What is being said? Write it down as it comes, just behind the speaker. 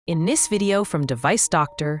In this video from Device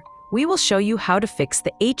Doctor, we will show you how to fix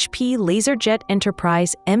the HP LaserJet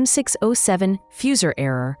Enterprise M607 fuser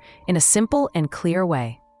error in a simple and clear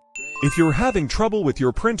way. If you're having trouble with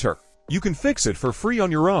your printer, you can fix it for free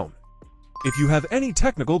on your own. If you have any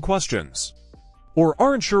technical questions or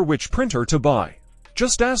aren't sure which printer to buy,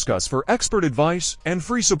 just ask us for expert advice and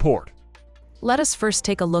free support. Let us first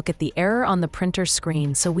take a look at the error on the printer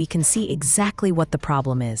screen so we can see exactly what the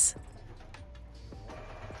problem is.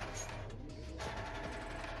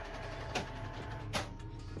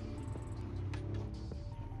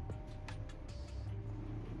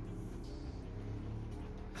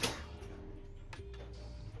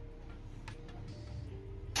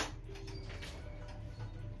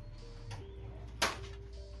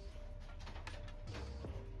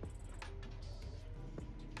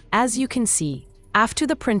 As you can see, after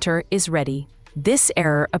the printer is ready, this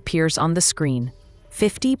error appears on the screen,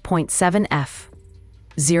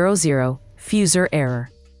 50.7F.00 fuser error.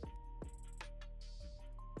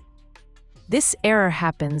 This error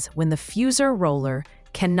happens when the fuser roller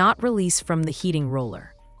cannot release from the heating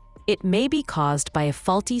roller. It may be caused by a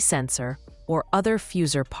faulty sensor or other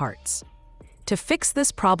fuser parts. To fix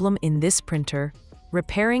this problem in this printer,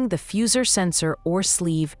 repairing the fuser sensor or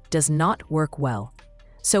sleeve does not work well.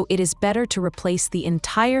 So it is better to replace the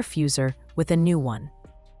entire fuser with a new one.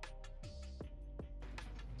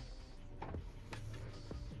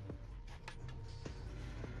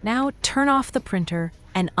 Now turn off the printer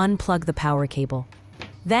and unplug the power cable.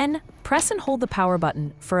 Then press and hold the power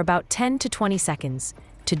button for about 10 to 20 seconds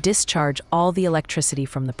to discharge all the electricity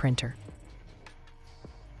from the printer.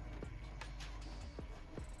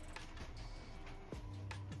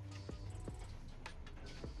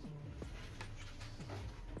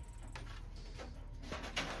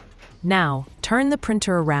 Now, turn the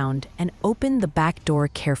printer around and open the back door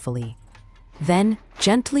carefully. Then,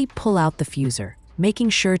 gently pull out the fuser, making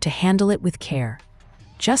sure to handle it with care,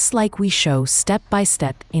 just like we show step by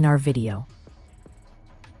step in our video.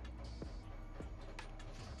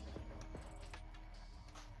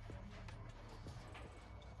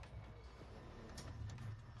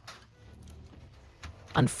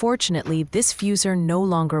 Unfortunately, this fuser no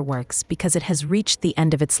longer works because it has reached the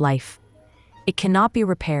end of its life. It cannot be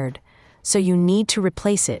repaired, so you need to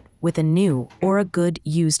replace it with a new or a good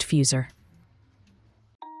used fuser.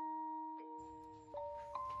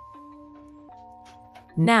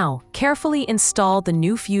 Now, carefully install the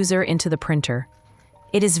new fuser into the printer.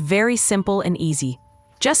 It is very simple and easy.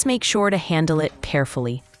 Just make sure to handle it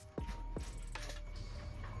carefully.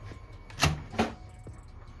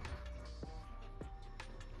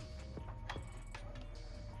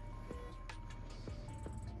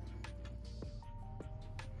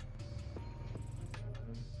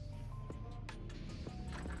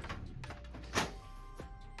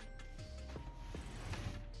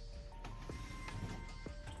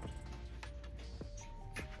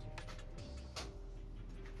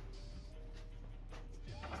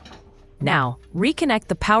 Now, reconnect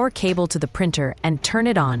the power cable to the printer and turn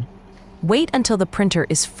it on. Wait until the printer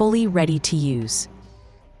is fully ready to use.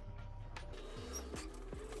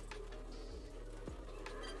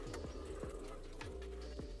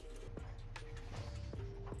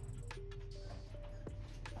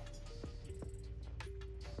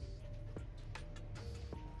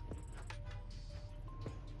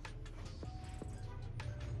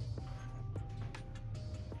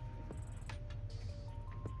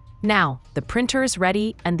 Now, the printer is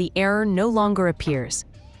ready and the error no longer appears.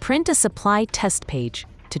 Print a supply test page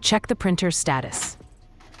to check the printer's status.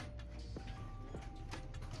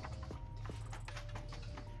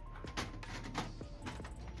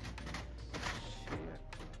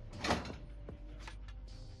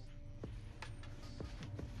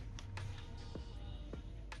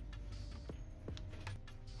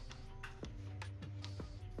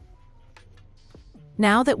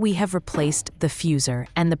 Now that we have replaced the fuser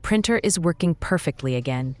and the printer is working perfectly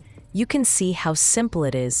again, you can see how simple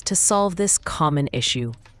it is to solve this common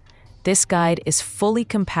issue. This guide is fully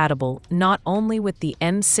compatible not only with the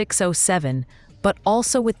M607, but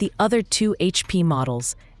also with the other two HP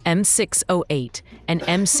models, M608 and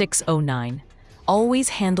M609. Always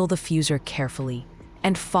handle the fuser carefully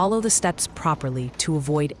and follow the steps properly to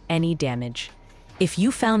avoid any damage. If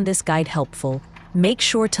you found this guide helpful, make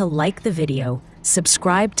sure to like the video,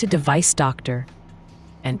 subscribe to Device Doctor,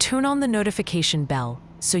 and turn on the notification bell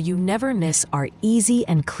so you never miss our easy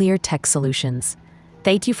and clear tech solutions.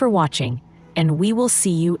 Thank you for watching, and we will see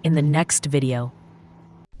you in the next video.